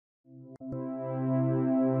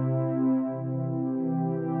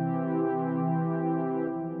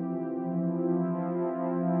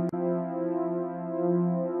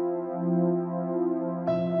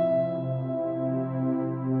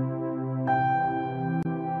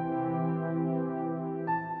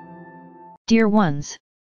Dear ones,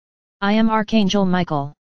 I am Archangel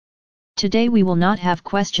Michael. Today we will not have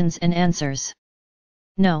questions and answers.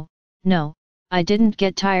 No, I didn't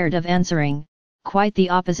get tired of answering, quite the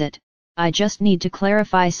opposite, I just need to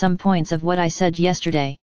clarify some points of what I said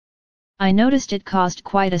yesterday. I noticed it caused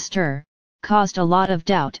quite a stir, caused a lot of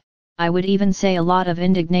doubt, I would even say a lot of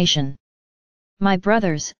indignation. My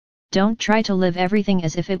brothers, don't try to live everything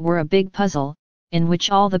as if it were a big puzzle, in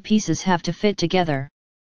which all the pieces have to fit together.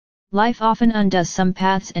 Life often undoes some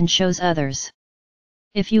paths and shows others.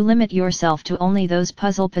 If you limit yourself to only those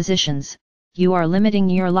puzzle positions, you are limiting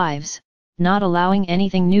your lives, not allowing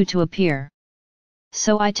anything new to appear.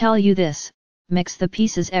 So I tell you this, mix the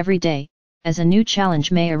pieces every day, as a new challenge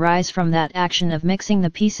may arise from that action of mixing the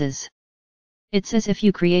pieces. It's as if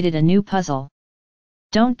you created a new puzzle.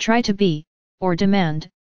 Don't try to be, or demand,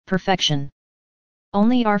 perfection.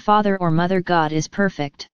 Only our Father or Mother God is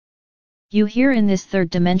perfect. You here in this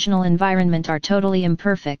third-dimensional environment are totally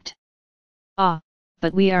imperfect.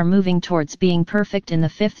 But we are moving towards being perfect in the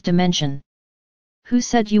fifth dimension. Who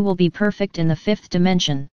said you will be perfect in the fifth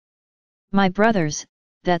dimension? My brothers,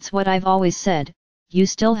 that's what I've always said, you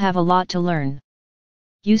still have a lot to learn.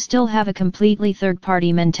 You still have a completely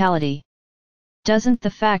third-party mentality. Doesn't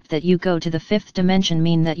the fact that you go to the fifth dimension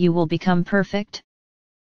mean that you will become perfect?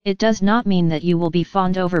 It does not mean that you will be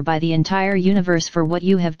fawned over by the entire universe for what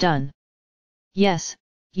you have done. Yes,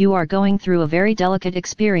 you are going through a very delicate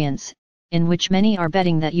experience, in which many are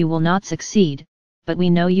betting that you will not succeed, but we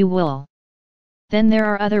know you will. Then there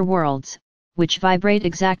are other worlds, which vibrate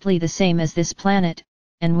exactly the same as this planet,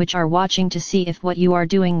 and which are watching to see if what you are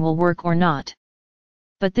doing will work or not.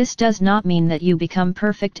 But this does not mean that you become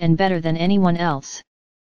perfect and better than anyone else.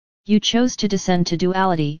 You chose to descend to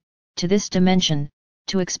duality, to this dimension,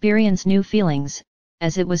 to experience new feelings,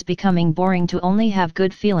 as it was becoming boring to only have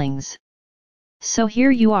good feelings. So here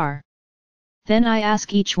you are. Then I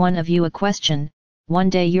ask each one of you a question, one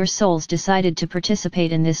day your souls decided to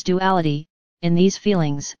participate in this duality, in these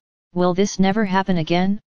feelings, will this never happen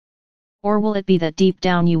again? Or will it be that deep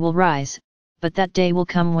down you will rise, but that day will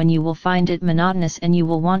come when you will find it monotonous and you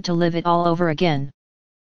will want to live it all over again?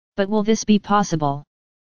 But will this be possible?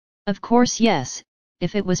 Of course yes,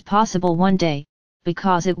 if it was possible one day,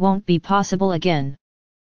 because it won't be possible again.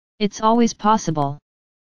 It's always possible.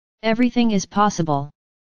 Everything is possible.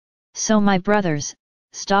 So my brothers,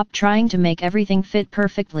 stop trying to make everything fit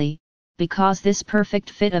perfectly, because this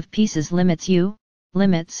perfect fit of pieces limits you,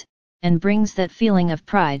 and brings that feeling of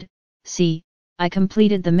pride. See, I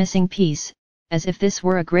completed the missing piece, as if this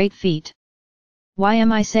were a great feat. Why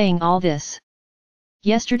am I saying all this?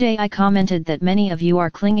 Yesterday I commented that many of you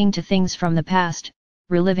are clinging to things from the past,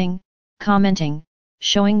 reliving, commenting,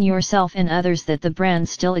 showing yourself and others that the brand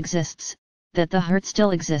still exists, that the hurt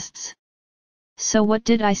still exists. So what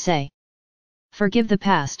did I say? Forgive the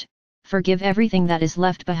past, forgive everything that is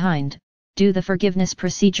left behind, do the forgiveness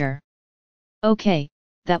procedure. Okay,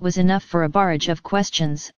 that was enough for a barrage of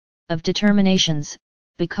questions, of determinations,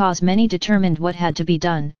 because many determined what had to be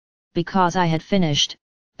done, because I had finished,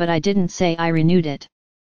 but I didn't say I renewed it.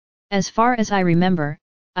 As far as I remember,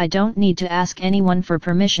 I don't need to ask anyone for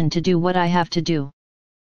permission to do what I have to do.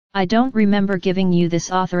 I don't remember giving you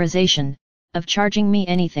this authorization, of charging me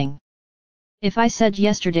anything. If I said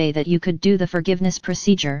yesterday that you could do the forgiveness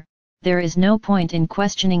procedure, there is no point in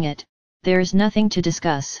questioning it, there's nothing to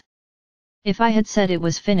discuss. If I had said it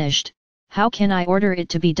was finished, how can I order it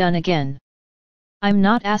to be done again? I'm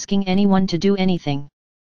not asking anyone to do anything.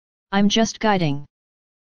 I'm just guiding.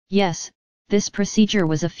 Yes, this procedure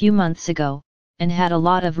was a few months ago, and had a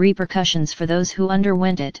lot of repercussions for those who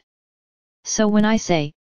underwent it. So when I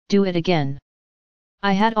say, do it again,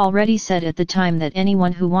 I had already said at the time that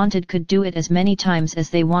anyone who wanted could do it as many times as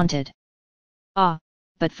they wanted.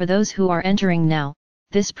 But for those who are entering now,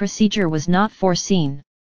 this procedure was not foreseen.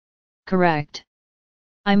 Correct.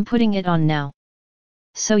 I'm putting it on now.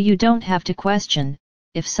 So you don't have to question,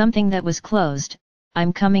 if something that was closed,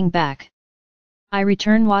 I'm coming back. I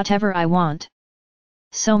return whatever I want.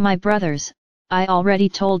 So my brothers, I already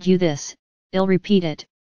told you this, I'll repeat it,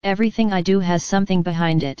 everything I do has something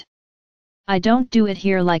behind it. I don't do it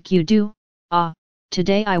here like you do.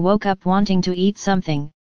 Today I woke up wanting to eat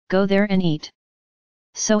something, go there and eat.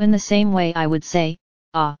 So in the same way I would say,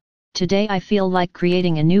 today I feel like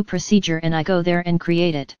creating a new procedure and I go there and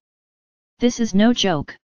create it. This is no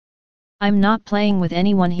joke. I'm not playing with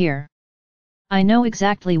anyone here. I know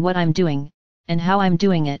exactly what I'm doing, and how I'm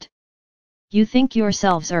doing it. You think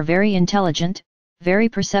yourselves are very intelligent, very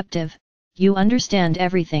perceptive, you understand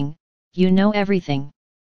everything, you know everything.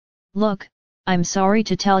 Look, I'm sorry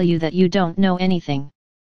to tell you that you don't know anything.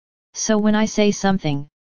 So when I say something,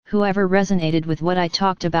 Whoever resonated with what I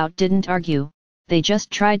talked about didn't argue, they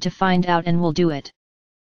just tried to find out and will do it.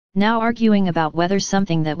 Now arguing about whether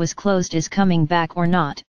something that was closed is coming back or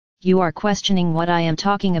not, you are questioning what I am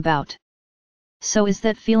talking about. So is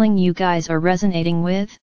that feeling you guys are resonating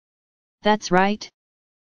with? That's right.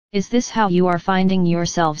 Is this how you are finding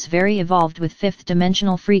yourselves very evolved with fifth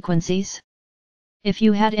dimensional frequencies? If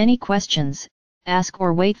you had any questions, ask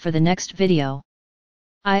or wait for the next video.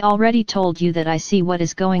 I already told you that I see what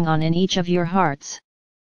is going on in each of your hearts.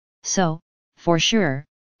 So, for sure,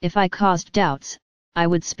 if I caused doubts, I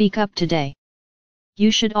would speak up today.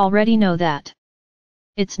 You should already know that.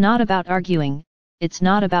 It's not about arguing, it's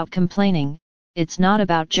not about complaining, it's not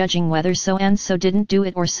about judging whether so and so didn't do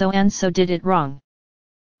it or so and so did it wrong.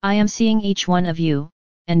 I am seeing each one of you,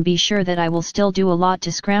 and be sure that I will still do a lot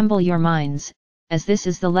to scramble your minds, as this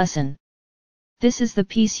is the lesson. This is the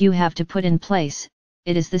piece you have to put in place.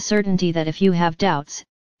 It is the certainty that if you have doubts,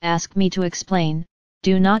 ask me to explain.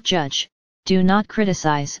 Do not judge, do not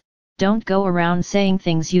criticize, don't go around saying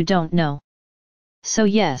things you don't know. So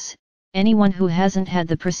yes, anyone who hasn't had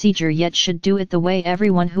the procedure yet should do it the way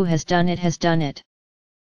everyone who has done it has done it.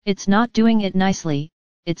 It's not doing it nicely,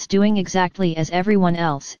 it's doing exactly as everyone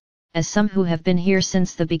else, as some who have been here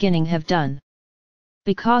since the beginning have done.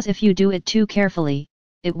 Because if you do it too carefully,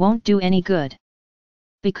 it won't do any good.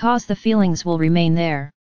 Because the feelings will remain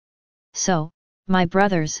there. So, my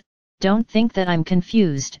brothers, don't think that I'm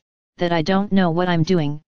confused, that I don't know what I'm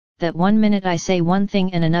doing, that one minute I say one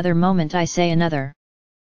thing and another moment I say another.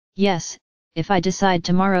 Yes, if I decide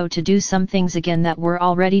tomorrow to do some things again that were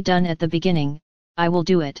already done at the beginning, I will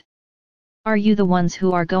do it. Are you the ones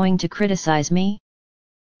who are going to criticize me?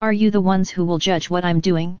 Are you the ones who will judge what I'm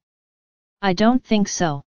doing? I don't think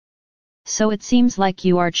so. So it seems like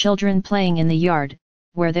you are children playing in the yard,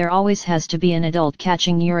 where there always has to be an adult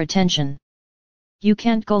catching your attention. You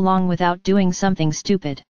can't go long without doing something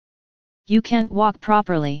stupid. You can't walk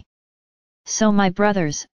properly. So my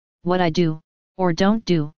brothers, what I do, or don't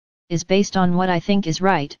do, is based on what I think is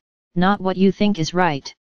right, not what you think is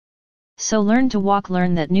right. So learn to walk,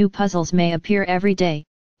 learn that new puzzles may appear every day,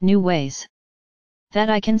 new ways. That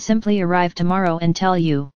I can simply arrive tomorrow and tell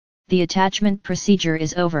you, the attachment procedure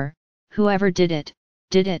is over, whoever did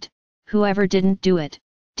it, whoever didn't do it,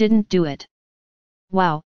 didn't do it.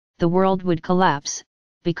 Wow, the world would collapse,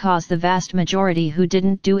 because the vast majority who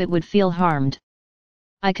didn't do it would feel harmed.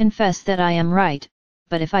 I confess that I am right,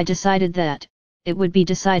 but if I decided that, it would be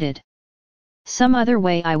decided. Some other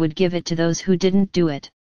way I would give it to those who didn't do it.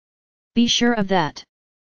 Be sure of that.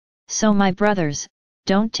 So my brothers,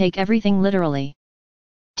 don't take everything literally.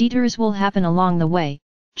 Detours will happen along the way,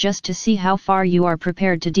 just to see how far you are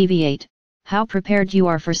prepared to deviate, how prepared you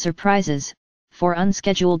are for surprises, for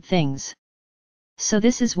unscheduled things. So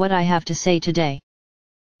this is what I have to say today.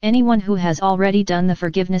 Anyone who has already done the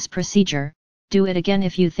forgiveness procedure, do it again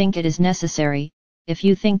if you think it is necessary, if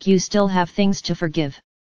you think you still have things to forgive.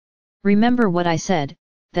 Remember what I said,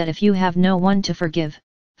 that if you have no one to forgive,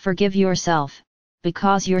 forgive yourself,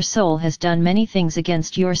 because your soul has done many things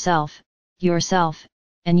against yourself,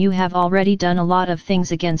 and you have already done a lot of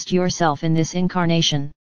things against yourself in this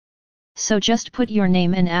incarnation. So just put your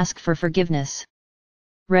name and ask for forgiveness.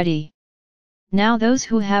 Ready? Now those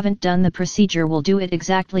who haven't done the procedure will do it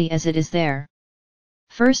exactly as it is there.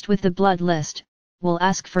 First with the blood list, we'll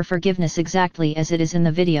ask for forgiveness exactly as it is in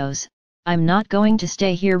the videos. I'm not going to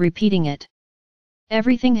stay here repeating it.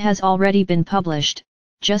 Everything has already been published,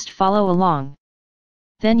 just follow along.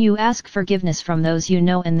 Then you ask forgiveness from those you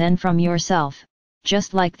know and then from yourself,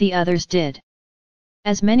 just like the others did.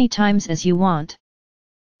 As many times as you want.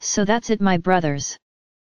 So that's it, my brothers.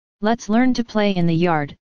 Let's learn to play in the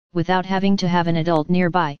yard, without having to have an adult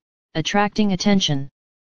nearby, attracting attention.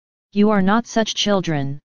 You are not such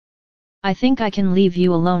children. I think I can leave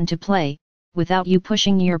you alone to play, without you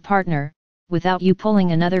pushing your partner, without you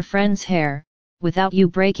pulling another friend's hair, without you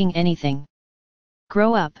breaking anything.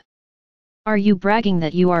 Grow up. Are you bragging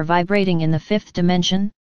that you are vibrating in the fifth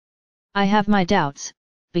dimension? I have my doubts,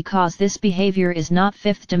 because this behavior is not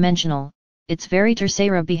fifth dimensional, it's very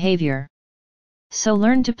tercera behavior. So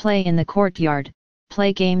learn to play in the courtyard,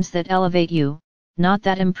 play games that elevate you, not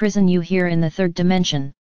that imprison you here in the third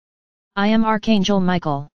dimension. I am Archangel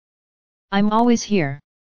Michael. I'm always here.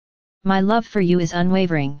 My love for you is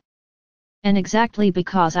unwavering. And exactly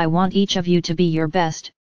because I want each of you to be your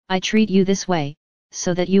best, I treat you this way,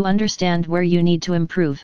 so that you understand where you need to improve.